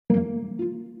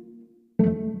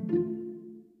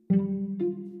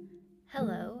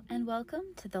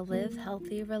Welcome to the Live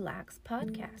Healthy Relax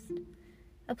podcast,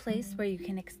 a place where you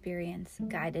can experience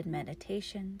guided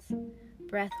meditations,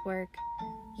 breath work,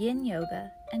 yin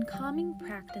yoga, and calming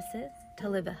practices to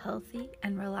live a healthy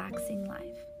and relaxing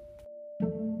life.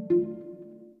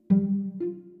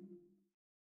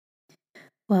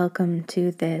 Welcome to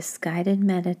this guided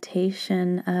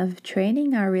meditation of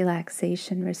training our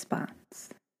relaxation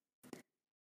response.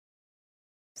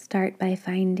 Start by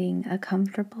finding a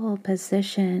comfortable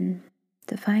position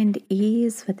to find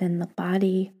ease within the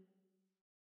body,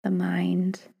 the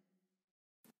mind,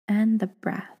 and the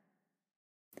breath.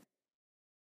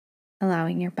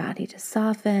 Allowing your body to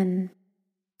soften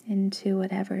into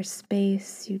whatever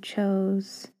space you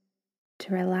chose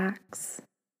to relax.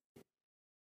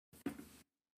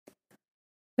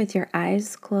 With your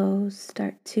eyes closed,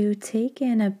 start to take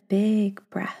in a big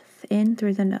breath in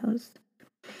through the nose,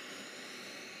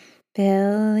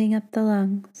 filling up the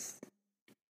lungs,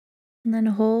 and then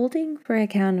holding for a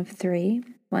count of 3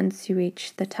 once you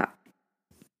reach the top.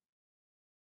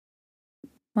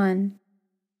 1,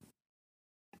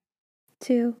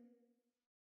 2,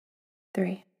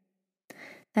 3.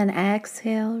 Then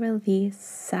exhale, release,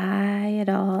 sigh it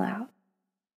all out.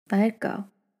 Let go.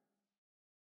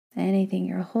 Anything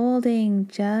you're holding,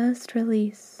 just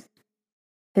release.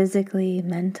 Physically,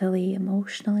 mentally,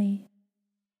 emotionally.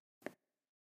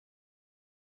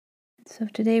 So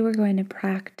today we're going to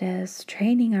practice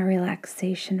training our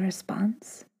relaxation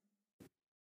response.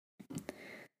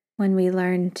 When we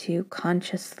learn to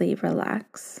consciously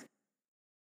relax,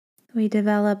 we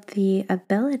develop the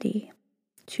ability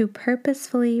to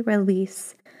purposefully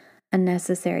release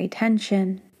unnecessary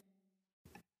tension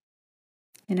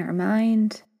in our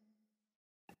mind,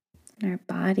 in our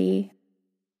body.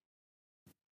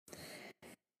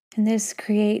 And this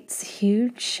creates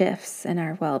huge shifts in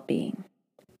our well-being.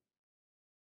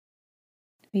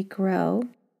 We grow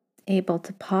able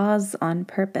to pause on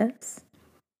purpose,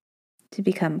 to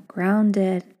become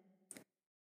grounded,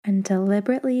 and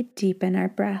deliberately deepen our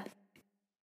breath.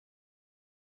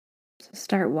 So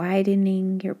start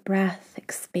widening your breath,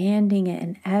 expanding it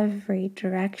in every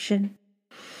direction.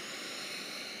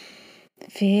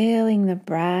 Feeling the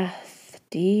breath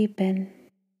deepen.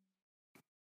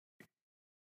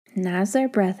 And as our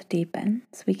breath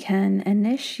deepens, we can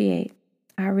initiate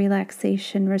our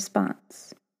relaxation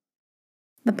response,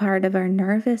 the part of our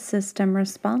nervous system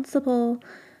responsible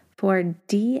for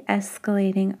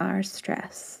de-escalating our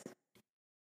stress.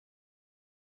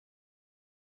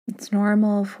 It's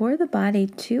normal for the body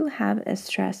to have a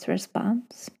stress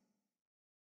response.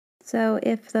 So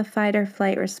if the fight or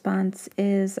flight response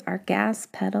is our gas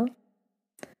pedal,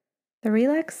 the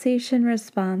relaxation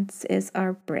response is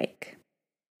our brake.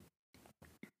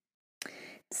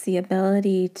 It's the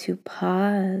ability to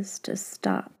pause, to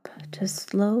stop, to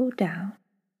slow down.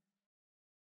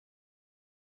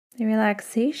 The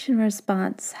relaxation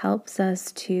response helps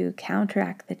us to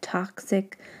counteract the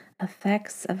toxic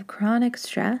effects of chronic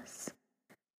stress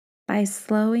by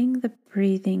slowing the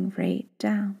breathing rate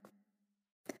down,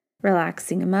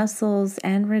 relaxing muscles,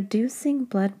 and reducing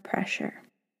blood pressure.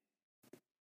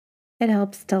 It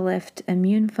helps to lift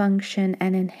immune function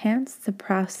and enhance the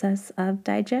process of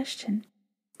digestion.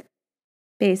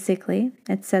 Basically,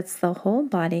 it sets the whole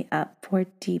body up for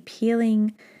deep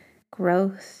healing,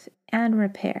 growth, and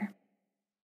repair.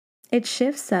 It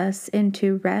shifts us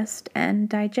into rest and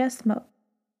digest mode.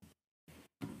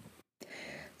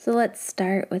 So let's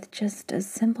start with just a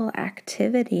simple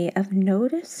activity of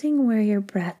noticing where your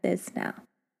breath is now.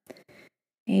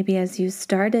 Maybe as you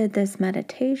started this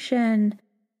meditation,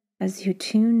 as you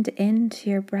tuned into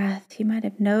your breath, you might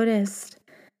have noticed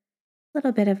a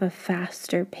little bit of a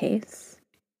faster pace.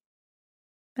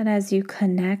 But as you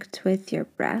connect with your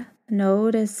breath,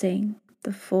 noticing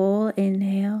the full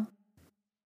inhale,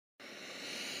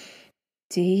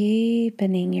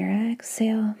 deepening your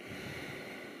exhale,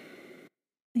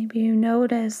 maybe you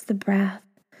notice the breath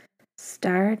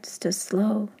starts to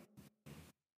slow,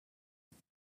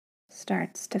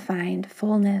 starts to find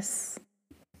fullness.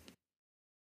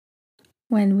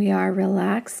 When we are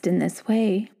relaxed in this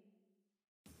way,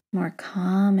 more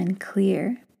calm and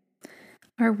clear,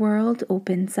 our world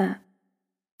opens up.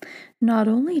 Not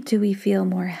only do we feel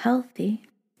more healthy,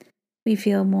 we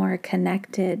feel more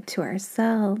connected to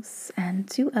ourselves and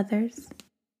to others.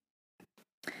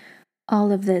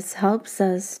 All of this helps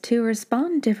us to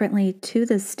respond differently to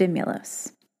the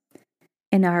stimulus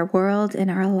in our world, in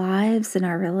our lives, in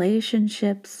our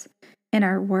relationships, in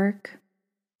our work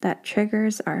that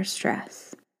triggers our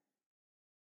stress.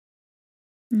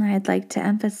 And I'd like to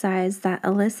emphasize that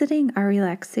eliciting our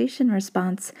relaxation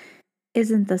response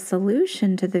isn't the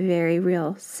solution to the very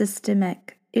real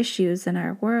systemic issues in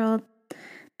our world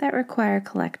that require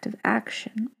collective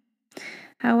action.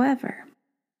 However,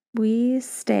 we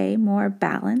stay more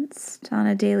balanced on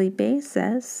a daily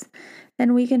basis,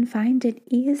 then we can find it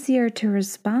easier to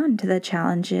respond to the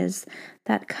challenges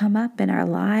that come up in our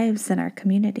lives and our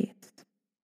communities.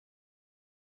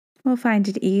 We'll find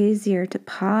it easier to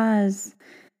pause,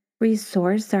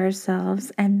 resource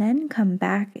ourselves, and then come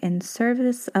back in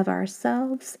service of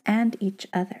ourselves and each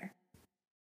other.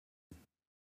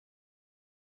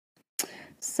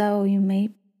 So you may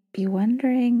be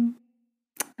wondering,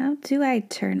 how do I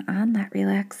turn on that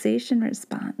relaxation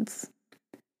response?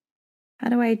 How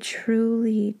do I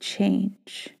truly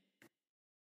change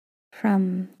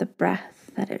from the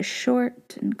breath that is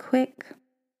short and quick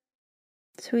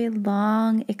to a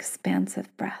long,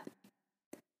 expansive breath?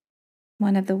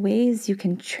 One of the ways you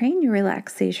can train your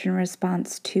relaxation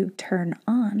response to turn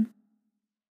on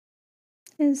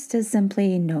is to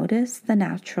simply notice the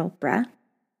natural breath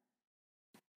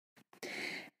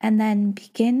and then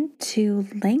begin to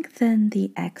lengthen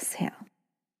the exhale.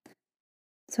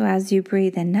 So as you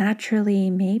breathe in naturally,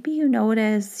 maybe you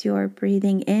notice you're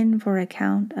breathing in for a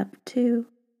count of 2,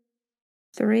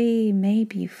 3,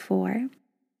 maybe 4.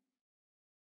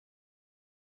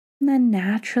 And then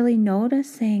naturally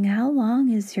noticing how long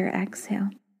is your exhale.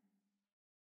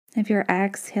 If your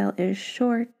exhale is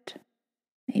short,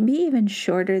 maybe even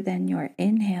shorter than your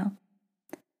inhale,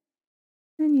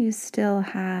 then you still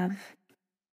have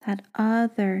that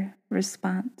other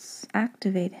response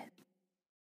activated.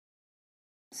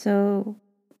 So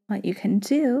what you can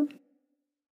do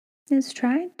is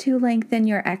try to lengthen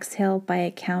your exhale by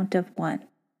a count of 1.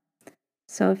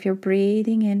 So if you're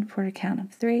breathing in for a count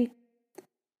of 3,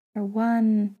 or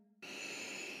 1,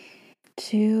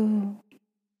 2,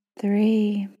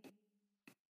 3,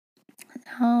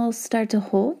 I'll start to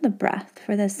hold the breath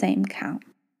for the same count.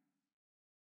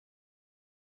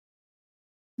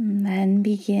 And then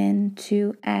begin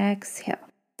to exhale.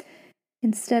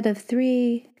 Instead of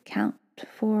 3, count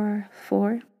 4,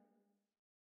 4,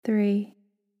 3,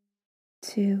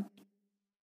 2,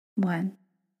 1.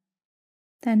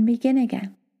 Then begin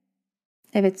again.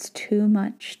 If it's too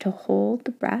much to hold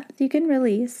the breath, you can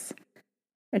release,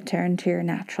 return to your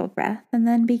natural breath, and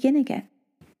then begin again.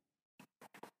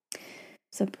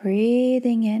 So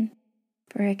breathing in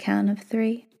for a count of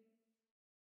 3,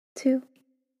 2,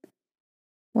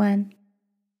 1.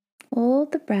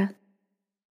 Hold the breath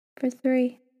for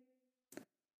 3,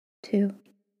 2,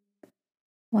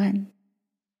 1.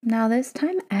 Now this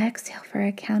time exhale for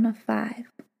a count of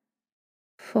 5,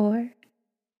 4,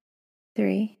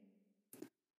 3,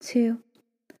 2,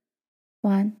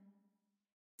 1.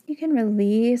 You can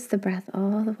release the breath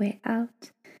all the way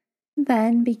out,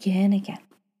 then begin again.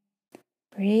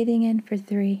 Breathing in for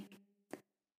 3,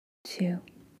 2,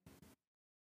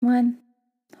 1.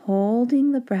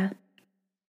 Holding the breath.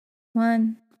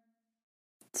 1,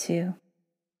 2,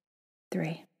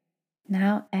 3.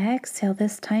 Now exhale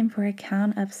this time for a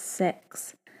count of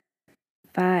 6,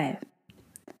 5,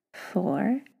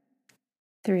 4,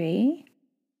 3,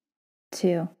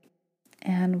 2,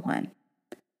 and 1.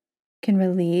 You can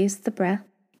release the breath,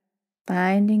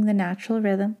 finding the natural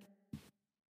rhythm.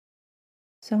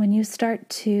 So when you start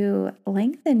to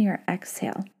lengthen your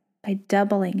exhale by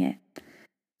doubling it,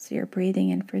 so you're breathing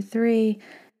in for 3,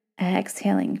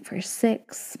 exhaling for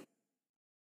 6.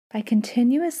 By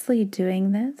continuously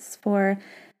doing this for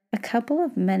a couple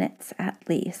of minutes at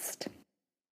least,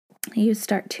 you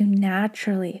start to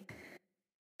naturally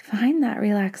find that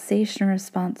relaxation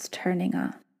response turning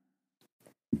on.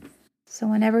 So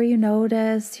whenever you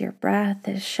notice your breath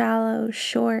is shallow,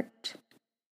 short,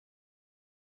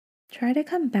 try to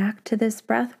come back to this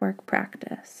breathwork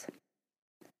practice.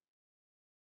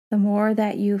 The more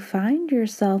that you find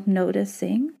yourself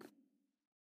noticing,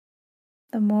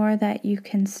 the more that you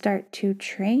can start to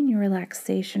train your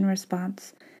relaxation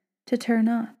response to turn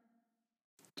on.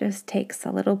 Just takes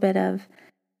a little bit of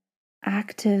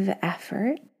active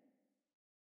effort,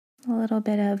 a little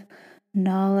bit of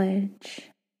knowledge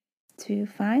to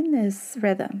find this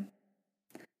rhythm.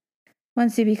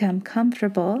 Once you become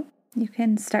comfortable, you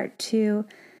can start to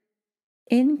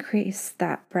increase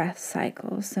that breath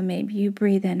cycle. So maybe you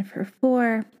breathe in for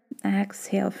 4,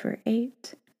 exhale for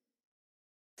 8.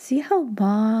 See how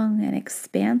long and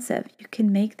expansive you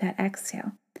can make that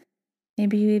exhale.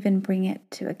 Maybe you even bring it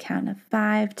to a count of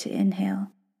 5 to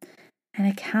inhale and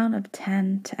a count of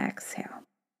 10 to exhale.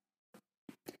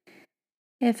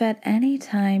 If at any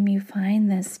time you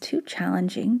find this too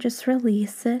challenging, just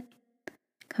release it.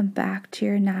 Come back to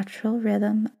your natural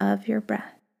rhythm of your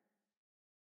breath.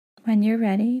 When you're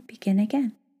ready, begin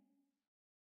again.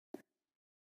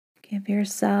 Give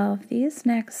yourself these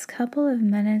next couple of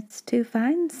minutes to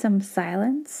find some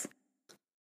silence.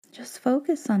 Just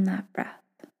focus on that breath,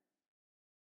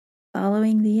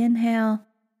 following the inhale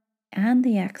and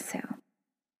the exhale.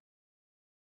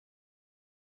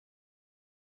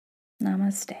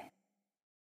 Namaste.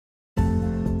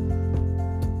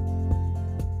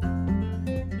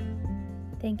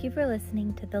 Thank you for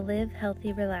listening to the Live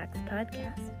Healthy Relax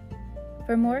podcast.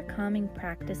 For more calming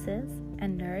practices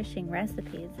and nourishing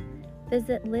recipes,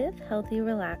 visit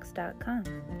livehealthyrelax.com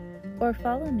or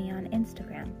follow me on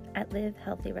Instagram at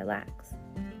livehealthyrelax.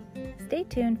 Stay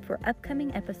tuned for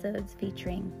upcoming episodes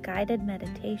featuring guided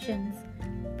meditations,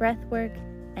 breathwork,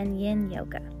 and yin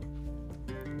yoga.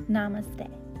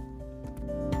 Namaste.